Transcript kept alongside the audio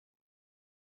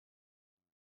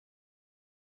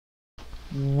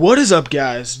What is up,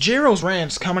 guys? J-Rose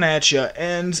Rants coming at you,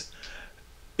 and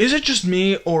is it just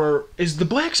me, or is the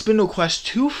Black Spindle quest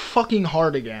too fucking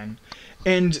hard again?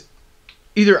 And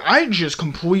either I just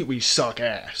completely suck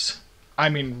ass, I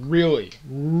mean really,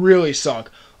 really suck,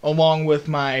 along with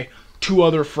my two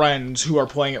other friends who are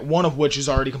playing it, one of which is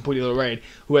already completed the raid,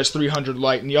 who has 300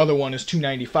 light, and the other one is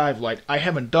 295 light. I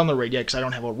haven't done the raid yet because I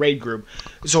don't have a raid group.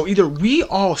 So either we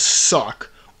all suck,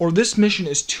 or this mission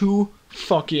is too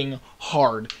fucking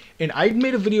hard. And I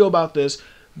made a video about this,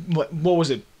 what was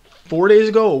it, 4 days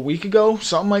ago, a week ago,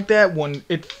 something like that, when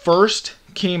it first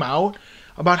came out,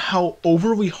 about how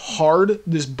overly hard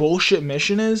this bullshit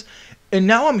mission is. And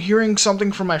now I'm hearing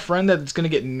something from my friend that it's going to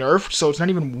get nerfed, so it's not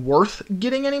even worth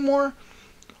getting anymore.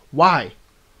 Why?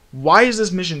 Why is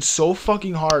this mission so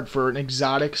fucking hard for an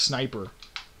exotic sniper?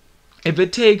 If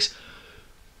it takes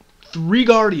 3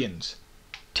 Guardians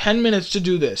 10 minutes to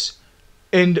do this,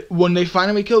 and when they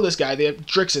finally kill this guy, they have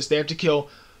Drixus, they have to kill,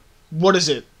 what is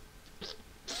it,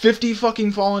 50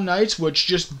 fucking Fallen Knights, which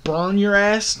just burn your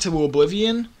ass to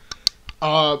oblivion?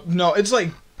 No, it's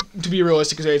like, to be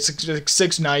realistic, it's like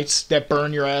 6 Knights that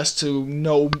burn your ass to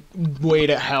no way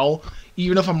to hell.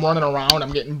 Even if I'm running around,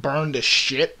 I'm getting burned to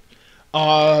shit.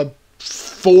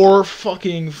 4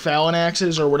 fucking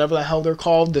Phalanxes, or whatever the hell they're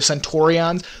called, the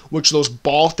Centaurions, which those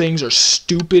ball things are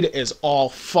stupid as all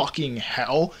fucking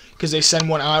hell, because they send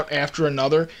one out after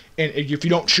another, and if you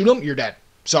don't shoot them, you're dead.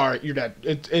 Sorry, you're dead.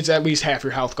 It's at least half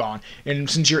your health gone, and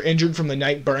since you're injured from the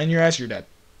Knight burning your ass, you're dead.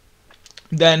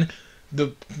 Then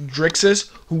the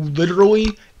Drixus, who literally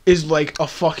is like a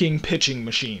fucking pitching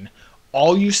machine.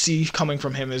 All you see coming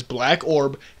from him is black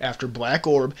orb after black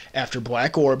orb after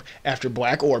black orb after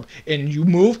black orb. And you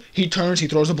move, he turns, he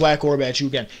throws a black orb at you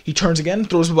again. He turns again,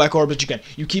 throws a black orb at you again.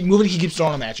 You keep moving, he keeps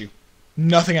throwing them at you.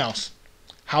 Nothing else.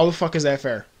 How the fuck is that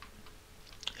fair?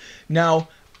 Now,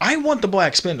 I want the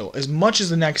Black Spindle as much as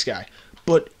the next guy,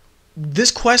 but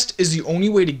this quest is the only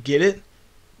way to get it.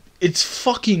 It's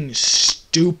fucking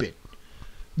stupid.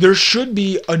 There should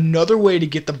be another way to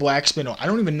get the Black Spindle. I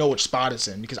don't even know which spot it's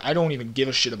in, because I don't even give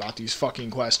a shit about these fucking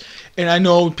quests. And I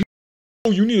know people,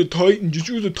 oh, you need a Titan, just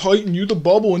use a Titan, use a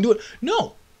bubble and do it.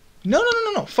 No. No.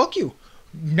 Fuck you.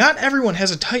 Not everyone has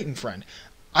a Titan friend.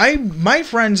 My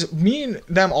friends, me and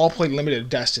them all play Limited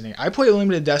Destiny. I play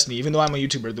Limited Destiny, even though I'm a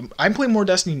YouTuber. I play more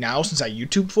Destiny now since I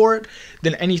YouTube for it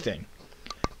than anything.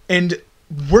 And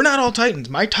we're not all Titans.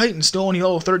 My Titan's still only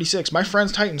level 36. My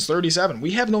friend's Titan's 37.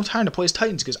 We have no time to place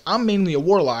Titans because I'm mainly a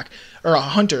Warlock, or a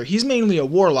Hunter. He's mainly a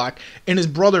Warlock, and his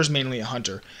brother's mainly a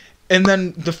Hunter. And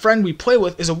then the friend we play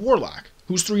with is a Warlock,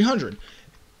 who's 300.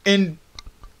 And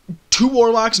 2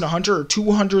 Warlocks and a Hunter, or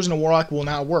 2 Hunters and a Warlock will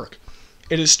not work.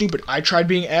 It is stupid. I tried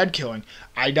being ad killing.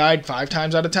 I died 5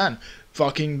 times out of 10.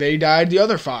 Fucking they died the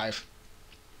other 5.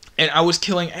 And I was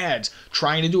killing ads,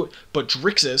 trying to do it. But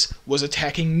Drixus was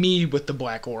attacking me with the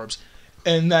black orbs.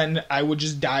 And then I would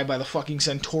just die by the fucking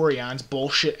Centaurions,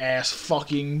 bullshit ass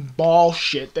fucking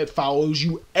bullshit that follows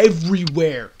you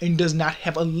everywhere and does not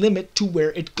have a limit to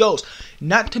where it goes.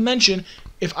 Not to mention,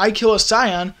 if I kill a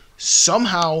Scion,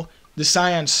 somehow the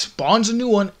Scion spawns a new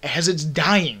one as it's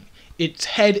dying. Its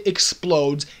head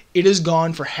explodes, it is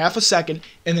gone for half a second,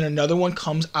 and then another one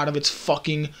comes out of its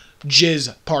fucking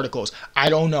jizz particles. I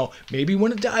don't know. Maybe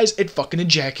when it dies, it fucking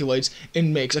ejaculates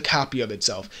and makes a copy of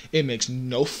itself. It makes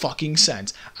no fucking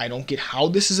sense. I don't get how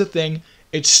this is a thing.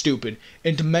 It's stupid.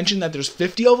 And to mention that there's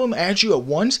 50 of them at you at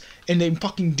once, and they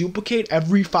fucking duplicate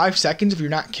every 5 seconds if you're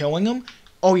not killing them.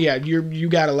 Oh yeah, you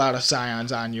got a lot of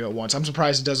Scions on you at once. I'm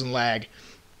surprised it doesn't lag.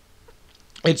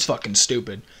 It's fucking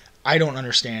stupid. I don't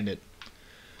understand it.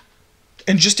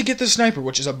 And just to get the sniper,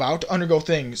 which is about to undergo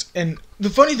things. And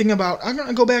the funny thing about, I'm going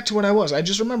to go back to what I was. I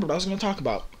just remembered what I was going to talk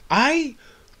about. I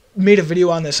made a video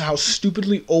on this, how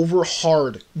stupidly over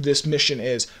hard this mission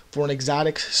is for an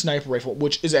exotic sniper rifle,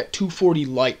 which is at 240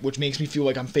 light, which makes me feel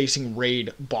like I'm facing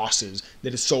raid bosses.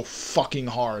 That is so fucking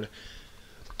hard.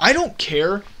 I don't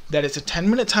care that it's a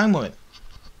 10-minute time limit.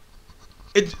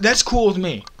 That's cool with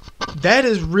me. That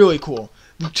is really cool.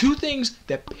 The 2 things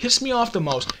that piss me off the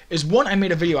most is, one, I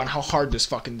made a video on how hard this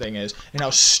fucking thing is and how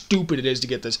stupid it is to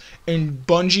get this. And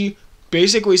Bungie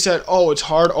basically said, oh, it's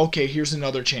hard. Okay, here's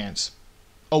another chance.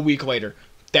 A week later.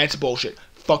 That's bullshit.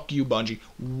 Fuck you, Bungie.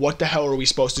 What the hell are we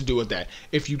supposed to do with that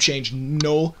if you change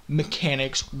no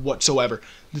mechanics whatsoever?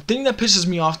 The thing that pisses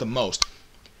me off the most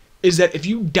is that if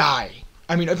you die,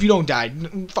 I mean, if you don't die,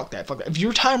 fuck that. If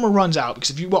your timer runs out,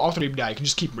 because if you all 3 die, you can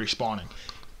just keep respawning.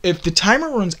 If the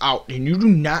timer runs out and you do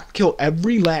not kill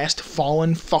every last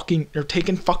fallen fucking, or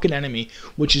taken fucking enemy,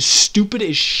 which is stupid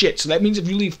as shit, so that means if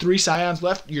you leave 3 Scions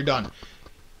left, you're done.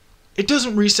 It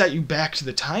doesn't reset you back to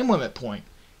the time limit point.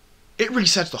 it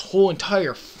resets the whole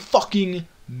entire fucking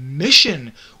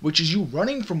mission, which is you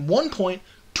running from one point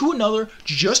to another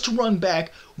just to run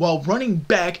back, while running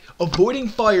back, avoiding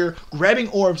fire, grabbing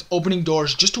orbs, opening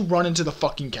doors, just to run into the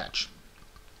fucking catch.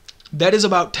 That is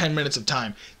about 10 minutes of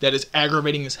time. That is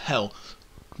aggravating as hell.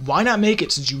 Why not make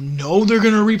it, since you know they're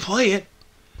going to replay it?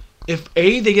 If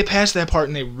A, they get past that part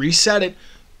and they reset it,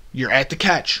 you're at the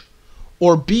catch.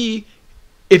 Or B,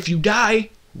 if you die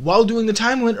while doing the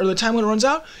time limit, or the time limit runs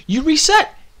out, you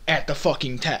reset at the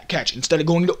fucking catch instead of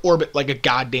going to orbit like a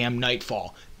goddamn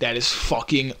Nightfall. That is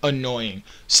fucking annoying.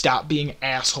 Stop being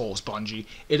assholes, Bungie.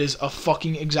 It is a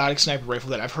fucking exotic sniper rifle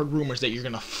that I've heard rumors that you're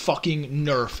gonna fucking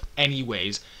nerf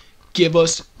anyways. Give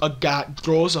us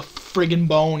throw us a friggin'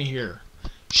 bone here.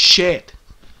 Shit.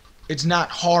 It's not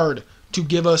hard to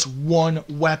give us one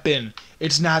weapon.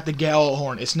 It's not the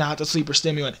Gallahorn. It's not the sleeper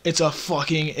stimulant. It's a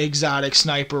fucking exotic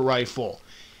sniper rifle.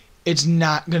 It's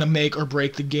not gonna make or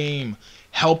break the game.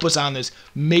 Help us on this.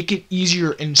 Make it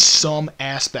easier in some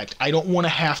aspect. I don't want to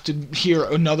have to hear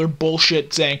another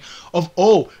bullshit saying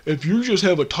oh, if you just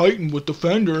have a Titan with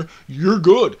Defender, you're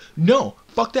good. No,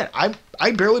 fuck that.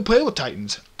 I barely play with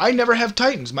Titans. I never have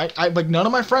Titans. Like none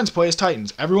of my friends play as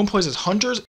Titans. Everyone plays as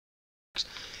Hunters.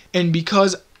 And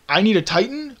because I need a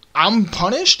Titan, I'm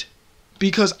punished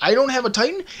because I don't have a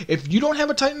Titan. If you don't have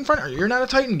a Titan in front, or you're not a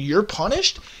Titan, you're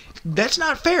punished. That's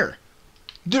not fair.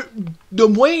 The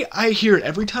way I hear it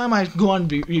every time I go on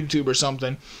YouTube or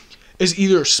something is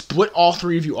either split all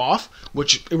three of you off,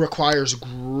 which it requires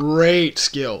great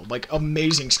skill, like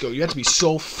amazing skill. You have to be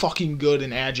so fucking good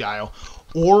and agile.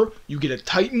 Or you get a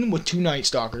Titan with 2 Night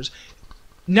Stalkers.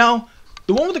 Now,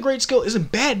 the one with the great skill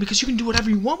isn't bad because you can do whatever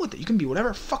you want with it. You can be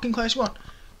whatever fucking class you want.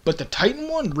 But the Titan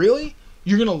one, really?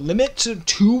 You're going to limit to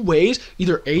 2 ways?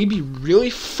 Either A, be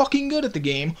really fucking good at the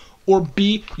game, or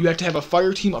B, you have to have a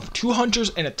fire team of 2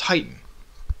 Hunters and a Titan.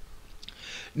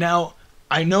 Now,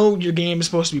 I know your game is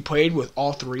supposed to be played with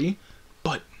all 3,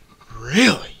 but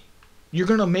really? You're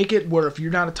going to make it where if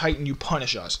you're not a Titan, you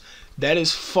punish us. That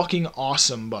is fucking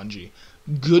awesome, Bungie.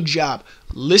 Good job.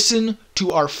 Listen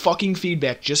to our fucking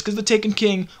feedback. Just because the Taken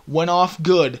King went off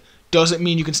good doesn't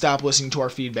mean you can stop listening to our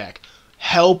feedback.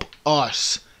 Help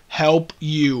us. Help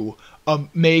you.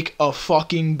 Make a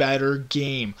fucking better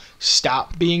game.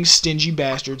 Stop being stingy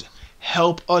bastards.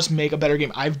 Help us make a better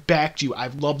game. I've backed you.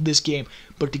 I've loved this game.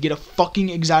 But to get a fucking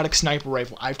exotic sniper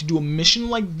rifle, I have to do a mission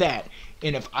like that.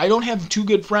 And if I don't have 2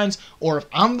 good friends, or if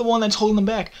I'm the one that's holding them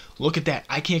back, look at that.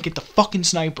 I can't get the fucking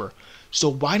sniper. So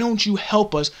why don't you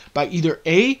help us by either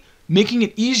A, making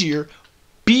it easier,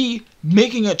 B,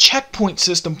 making a checkpoint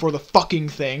system for the fucking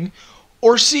thing,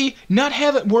 or C, not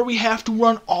have it where we have to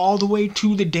run all the way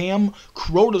to the damn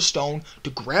Crota stone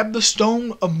to grab the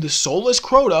stone of the soulless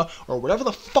Crota, or whatever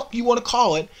the fuck you want to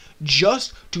call it,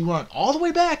 just to run all the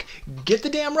way back, get the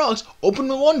damn relics, open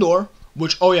the one door,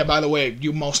 which, oh yeah, by the way,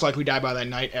 you most likely die by that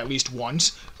night at least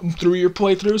once through your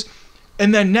playthroughs,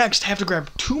 and then next have to grab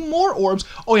 2 more orbs.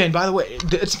 Oh yeah, and by the way,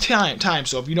 it's time,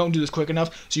 so if you don't do this quick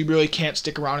enough, so you really can't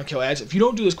stick around and kill ads, if you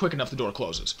don't do this quick enough, the door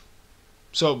closes.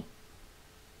 So,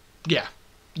 yeah,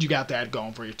 you got that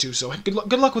going for you too, so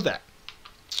good luck with that.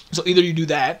 So either you do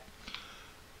that,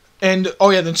 and,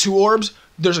 oh yeah, then 2 orbs,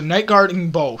 there's a night guard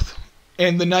in both,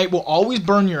 and the night will always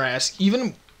burn your ass,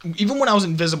 even when I was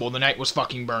invisible, the night was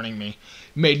fucking burning me.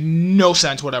 Made no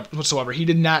sense whatsoever. He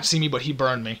did not see me, but he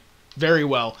burned me very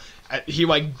well. He,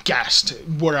 like, guessed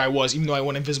where I was, even though I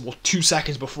went invisible 2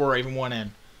 seconds before I even went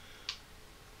in.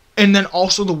 And then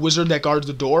also the wizard that guards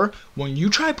the door, when you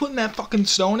try putting that fucking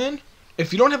stone in,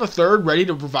 if you don't have a third ready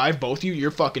to revive both of you, you're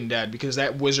fucking dead, because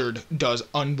that wizard does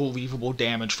unbelievable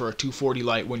damage for a 240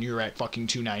 light when you're at fucking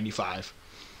 295.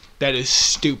 That is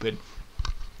stupid.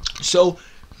 So,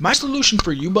 my solution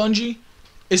for you, Bungie,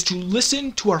 is to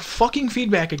listen to our fucking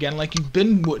feedback again like you've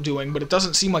been doing, but it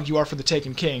doesn't seem like you are for the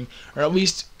Taken King, or at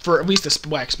least the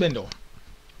Black Spindle.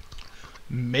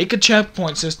 Make a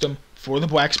checkpoint system for the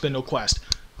Black Spindle quest.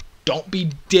 Don't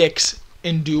be dicks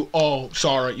and do, oh,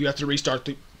 sorry, you have to restart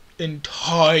the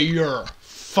entire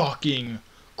fucking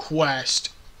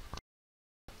quest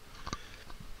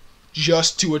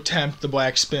just to attempt the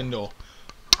Black Spindle.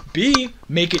 B,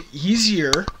 make it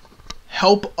easier.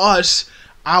 Help us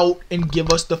out and give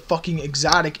us the fucking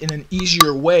exotic in an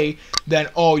easier way than,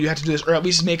 oh, you have to do this, or at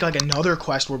least make like another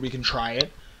quest where we can try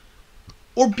it.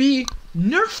 Or B,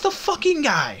 nerf the fucking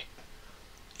guy.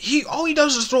 All he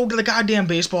does is throw the goddamn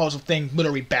baseballs of thing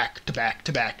literally back to back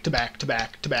to back to back to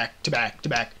back to back to back to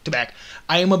back to back.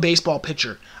 I am a baseball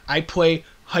pitcher. I play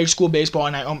high school baseball,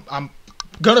 and I'm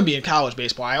gonna be in college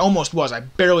baseball. I almost was. I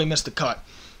barely missed the cut.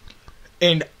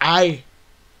 And I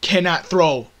cannot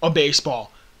throw a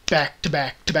baseball back to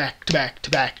back to back to back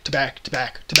to back to back to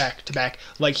back to back to back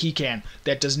like he can.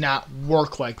 That does not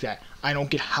work like that. I don't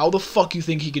get how the fuck you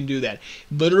think he can do that.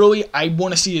 Literally, I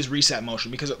want to see his reset motion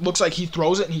because it looks like he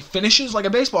throws it and he finishes like a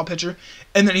baseball pitcher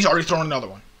and then he's already thrown another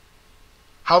one.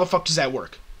 How the fuck does that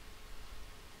work?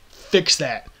 Fix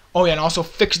that. Oh yeah, and also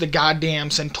fix the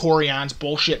goddamn Centurion's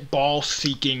bullshit ball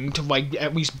seeking to like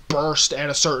at least burst at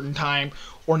a certain time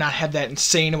or not have that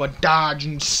insane of a dodge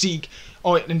and seek.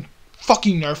 Oh, and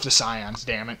fucking nerf the Scions,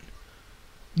 damn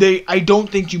it. I don't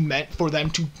think you meant for them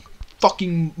to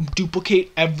fucking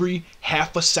duplicate every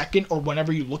half a second or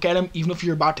whenever you look at him, even if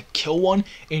you're about to kill one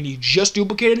and you just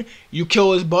duplicated, you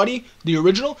kill his buddy, the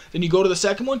original, then you go to the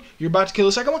second one, you're about to kill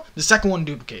the second one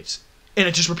duplicates. And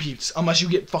it just repeats, unless you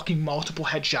get fucking multiple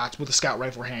headshots with a scout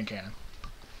rifle or hand cannon.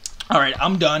 Alright,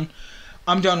 I'm done.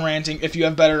 I'm done ranting. If you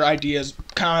have better ideas,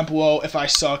 comment below. If I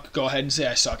suck, go ahead and say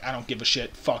I suck. I don't give a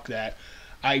shit. Fuck that.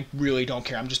 I really don't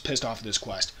care. I'm just pissed off at this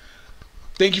quest.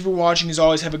 Thank you for watching. As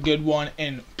always, have a good one.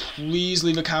 And please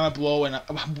leave a comment below and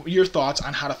your thoughts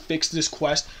on how to fix this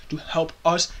quest to help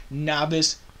us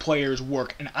novice players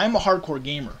work. And I'm a hardcore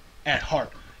gamer at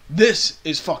heart. This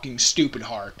is fucking stupid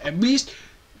hard. At least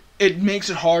it makes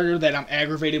it harder that I'm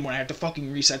aggravated when I have to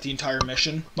fucking reset the entire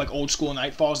mission. Like old school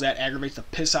Nightfalls, that aggravates the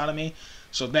piss out of me.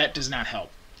 So that does not help.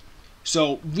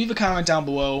 So leave a comment down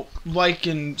below, like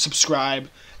and subscribe,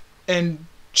 and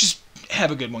just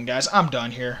have a good one, guys. I'm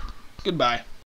done here. Goodbye.